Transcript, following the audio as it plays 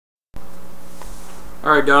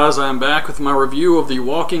Alright guys, I am back with my review of The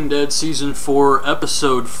Walking Dead Season 4,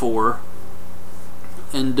 Episode 4,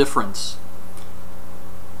 Indifference.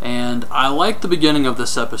 And I like the beginning of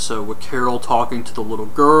this episode with Carol talking to the little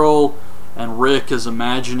girl, and Rick is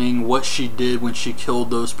imagining what she did when she killed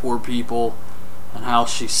those poor people, and how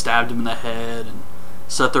she stabbed them in the head and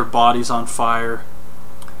set their bodies on fire.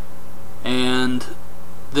 And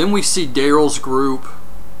then we see Daryl's group,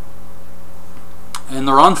 and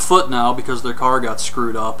they're on foot now because their car got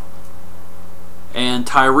screwed up. And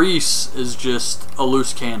Tyrese is just a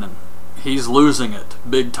loose cannon. He's losing it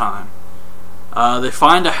big time. They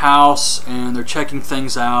find a house and they're checking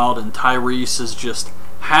things out, and Tyrese is just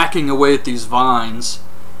hacking away at these vines.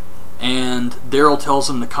 And Daryl tells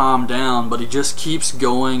him to calm down, but he just keeps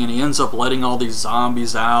going, and he ends up letting all these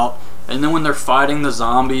zombies out. And then when they're fighting the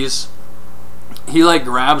zombies, he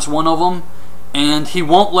grabs one of them, and he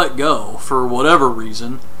won't let go for whatever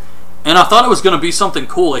reason. And I thought it was going to be something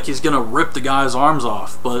cool, like he's going to rip the guy's arms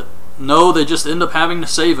off. But no, they just end up having to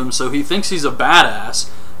save him. So he thinks he's a badass,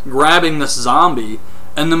 grabbing this zombie.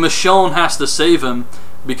 And then Michonne has to save him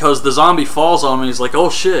because the zombie falls on him. And he's like, oh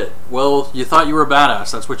shit, well, you thought you were a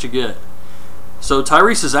badass. That's what you get. So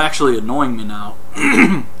Tyrese is actually annoying me now.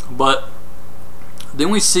 But then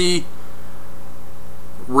we see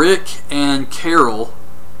Rick and Carol.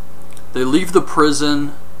 They leave the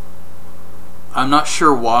prison. I'm not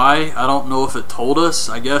sure why. I don't know if it told us.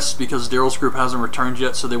 I guess because Daryl's group hasn't returned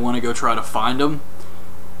yet, so they want to go try to find him.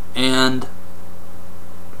 And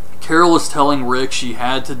Carol is telling Rick she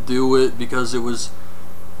had to do it because it was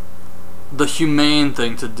the humane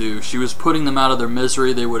thing to do. She was putting them out of their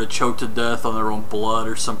misery. They would have choked to death on their own blood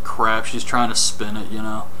or some crap. She's trying to spin it, you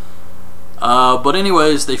know. But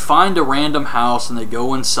anyways, they find a random house and they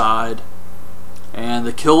go inside. And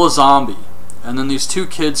they kill a zombie. And then these two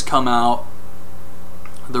kids come out.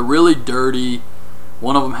 They're really dirty.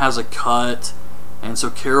 One of them has a cut. And so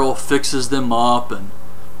Carol fixes them up.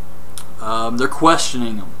 And they're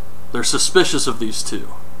questioning them. They're suspicious of these two.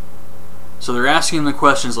 So they're asking them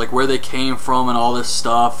questions like where they came from and all this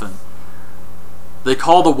stuff. And they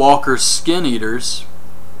call the walkers skin eaters.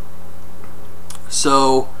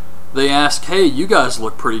 So they ask, hey, you guys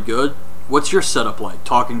look pretty good. What's your setup like?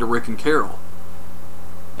 Talking to Rick and Carol.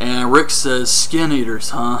 And Rick says, skin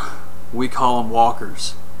eaters, huh? We call them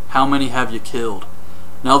walkers. How many have you killed?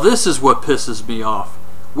 Now this is what pisses me off.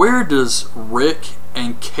 Where does Rick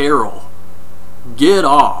and Carol get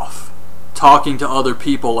off talking to other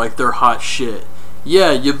people like they're hot shit?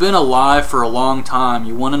 Yeah, you've been alive for a long time.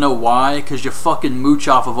 You want to know why? Because you fucking mooch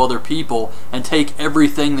off of other people and take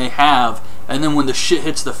everything they have, and then when the shit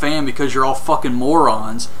hits the fan because you're all fucking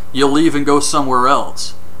morons, you leave and go somewhere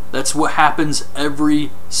else. That's what happens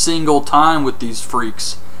every single time with these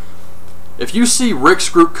freaks. If you see Rick's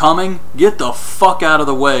group coming, get the fuck out of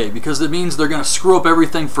the way, because it means they're going to screw up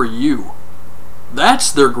everything for you.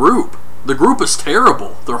 That's their group. The group is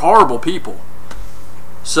terrible. They're horrible people.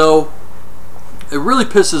 So, it really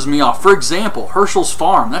pisses me off. For example, Herschel's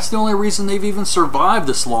farm. That's the only reason they've even survived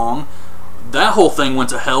this long. That whole thing went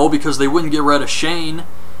to hell because they wouldn't get rid of Shane.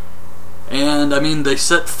 And I mean, they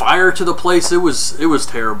set fire to the place. It was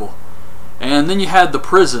terrible. And then you had the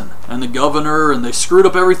prison and the governor, and they screwed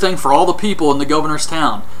up everything for all the people in the governor's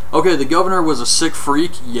town. Okay, the governor was a sick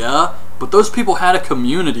freak, yeah, but those people had a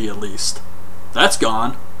community at least. That's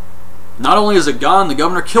gone. Not only is it gone, the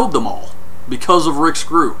governor killed them all because of Rick's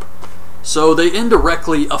group. So they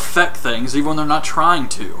indirectly affect things even when they're not trying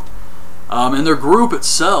to. And their group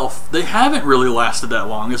itself, they haven't really lasted that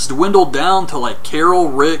long. It's dwindled down to like Carol,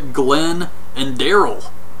 Rick, Glenn, and Daryl.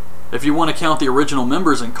 If you want to count the original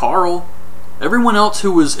members and Carl. Everyone else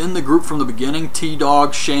who was in the group from the beginning,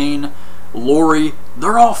 T-Dog, Shane, Lori,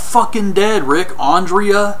 they're all fucking dead, Rick.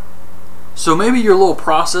 Andrea. So maybe your little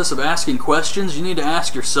process of asking questions, you need to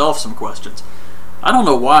ask yourself some questions. I don't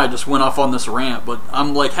know why I just went off on this rant, but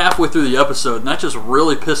I'm like halfway through the episode, and that just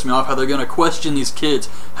really pissed me off how they're going to question these kids.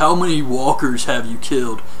 How many walkers have you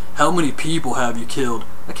killed? How many people have you killed?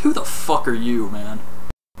 Like, who the fuck are you, man?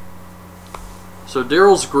 So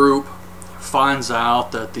Daryl's group finds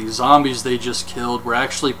out that the zombies they just killed were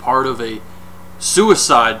actually part of a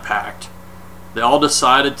suicide pact. They all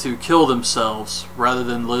decided to kill themselves rather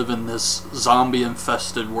than live in this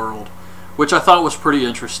zombie-infested world, which I thought was pretty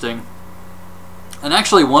interesting. And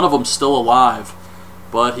actually one of them's still alive,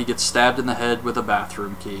 but he gets stabbed in the head with a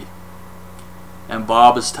bathroom key. And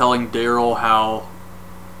Bob is telling Daryl how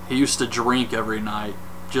he used to drink every night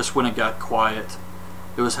just when it got quiet.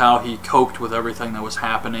 It was how he coped with everything that was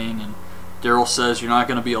happening. And Daryl says, you're not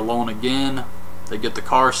going to be alone again. They get the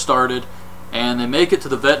car started, and they make it to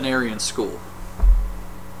the veterinarian school.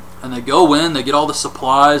 And they go in, they get all the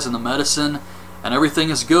supplies and the medicine, and everything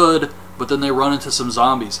is good, but then they run into some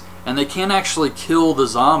zombies. And they can't actually kill the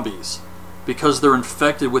zombies because they're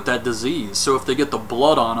infected with that disease. So if they get the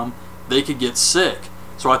blood on them, they could get sick.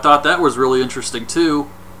 So I thought that was really interesting too.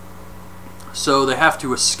 So they have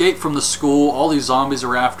to escape from the school. All these zombies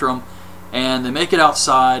are after them. And they make it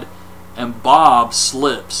outside, and Bob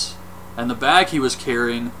slips. And the bag he was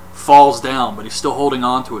carrying falls down, but he's still holding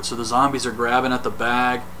on to it. So the zombies are grabbing at the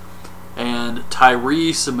bag. And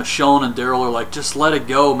Tyrese and Michonne and Daryl are like, just let it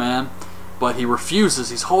go, man. But he refuses.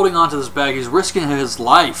 He's holding on to this bag. He's risking his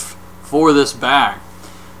life for this bag.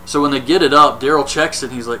 So when they get it up, Daryl checks it,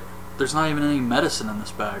 and he's like, there's not even any medicine in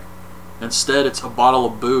this bag. Instead, it's a bottle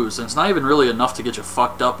of booze. And it's not even really enough to get you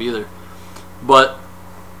fucked up either. But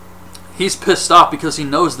he's pissed off because he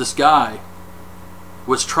knows this guy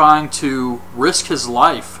was trying to risk his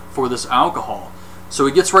life for this alcohol. So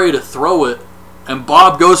he gets ready to throw it, and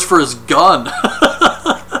Bob goes for his gun.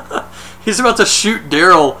 He's about to shoot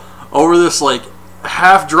Daryl over this like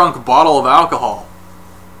half-drunk bottle of alcohol.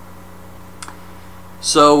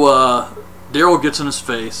 So Daryl gets in his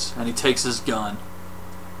face, and he takes his gun,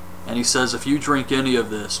 and he says, if you drink any of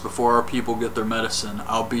this before our people get their medicine,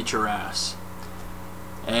 I'll beat your ass.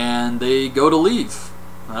 And they go to leave.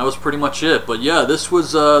 And that was pretty much it. But yeah, this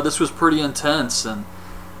was pretty intense, and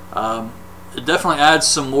it definitely adds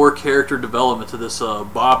some more character development to this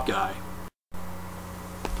Bob guy.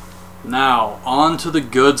 Now, on to the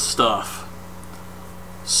good stuff.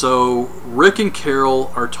 So, Rick and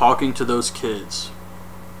Carol are talking to those kids.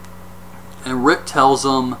 And Rick tells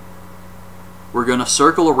them, we're going to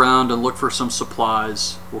circle around and look for some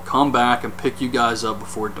supplies. We'll come back and pick you guys up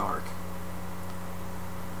before dark.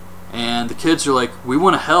 And the kids are like, we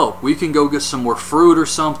want to help. We can go get some more fruit or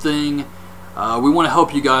something. We want to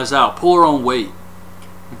help you guys out. Pull our own weight.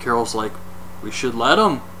 And Carol's like, we should let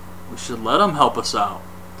them. We should let them help us out.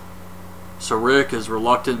 So Rick is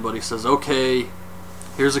reluctant, but he says, okay,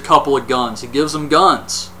 here's a couple of guns. He gives them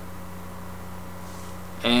guns.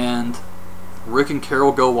 And Rick and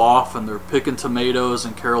Carol go off, and they're picking tomatoes,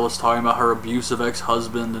 and Carol is talking about her abusive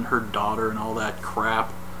ex-husband and her daughter and all that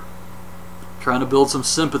crap. Trying to build some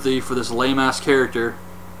sympathy for this lame-ass character.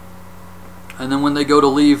 And then when they go to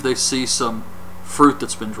leave, they see some fruit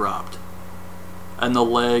that's been dropped. And the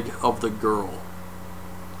leg of the girl.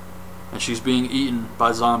 And she's being eaten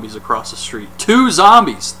by zombies across the street. 2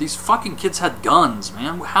 zombies! These fucking kids had guns,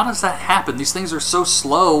 man. How does that happen? These things are so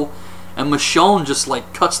slow. And Michonne just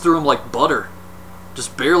like cuts through them like butter.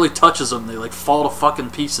 Just barely touches them. They like fall to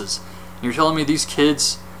fucking pieces. And you're telling me these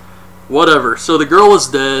kids... Whatever. So the girl is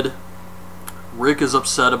dead. Rick is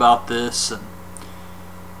upset about this, and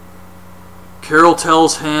Carol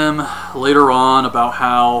tells him later on about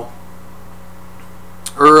how,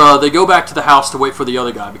 they go back to the house to wait for the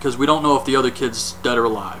other guy, because we don't know if the other kid's dead or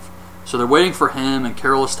alive. So they're waiting for him, and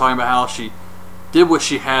Carol is talking about how she did what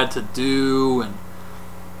she had to do,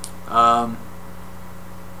 and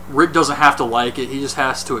Rick doesn't have to like it, he just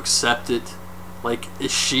has to accept it. Like,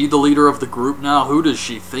 is she the leader of the group now? Who does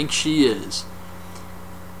she think she is?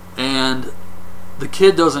 And the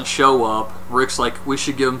kid doesn't show up. Rick's like, we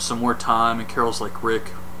should give him some more time. And Carol's like,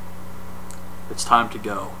 Rick, it's time to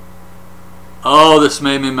go. Oh, this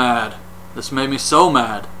made me mad. This made me so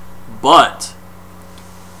mad. But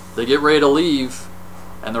they get ready to leave,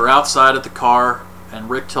 and they're outside at the car, and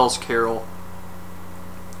Rick tells Carol,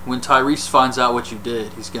 when Tyrese finds out what you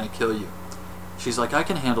did, he's going to kill you. She's like, I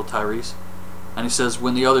can handle Tyrese. And he says,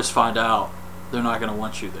 when the others find out, they're not going to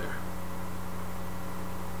want you there.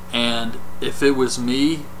 And if it was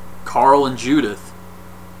me, Carl, and Judith,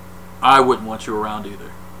 I wouldn't want you around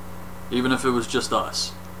either. Even if it was just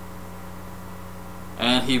us.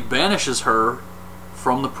 And he banishes her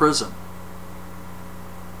from the prison.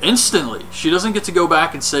 Instantly. She doesn't get to go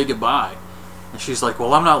back and say goodbye. And she's like,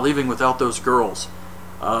 well, I'm not leaving without those girls.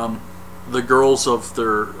 The girls of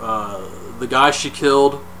the guy she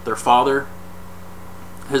killed, their father,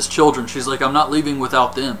 his children. She's like, I'm not leaving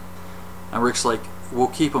without them. And Rick's like, we'll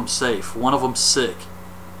keep them safe. One of them's sick.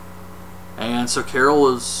 And so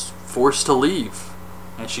Carol is forced to leave.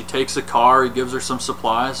 And she takes a car, he gives her some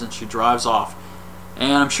supplies, and she drives off.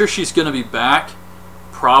 And I'm sure she's going to be back,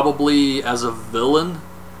 probably as a villain.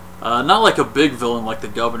 Not like a big villain like the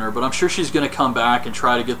governor, but I'm sure she's going to come back and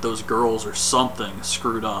try to get those girls or something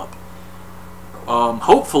screwed up.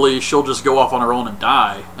 Hopefully she'll just go off on her own and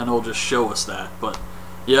die, and it'll just show us that. But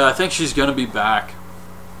yeah, I think she's going to be back.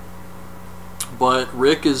 But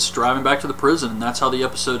Rick is driving back to the prison, and that's how the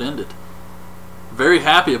episode ended. Very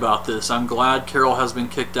happy about this. I'm glad Carol has been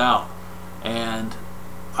kicked out. And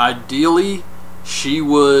ideally, she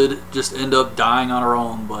would just end up dying on her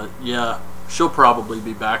own. But yeah, she'll probably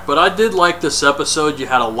be back. But I did like this episode. You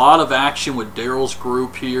had a lot of action with Daryl's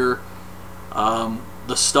group here.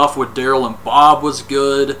 The stuff with Daryl and Bob was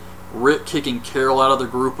good. Rick kicking Carol out of the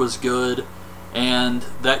group was good. And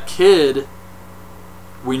that kid,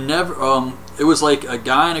 we never, it was like a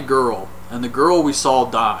guy and a girl. And the girl we saw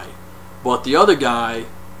die. But the other guy,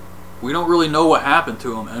 we don't really know what happened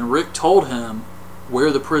to him. And Rick told him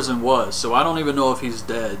where the prison was. So I don't even know if he's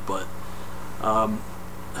dead. But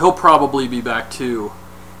he'll probably be back too,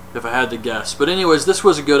 if I had to guess. But anyways, this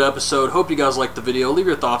was a good episode. Hope you guys liked the video. Leave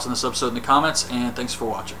your thoughts on this episode in the comments. And thanks for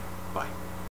watching.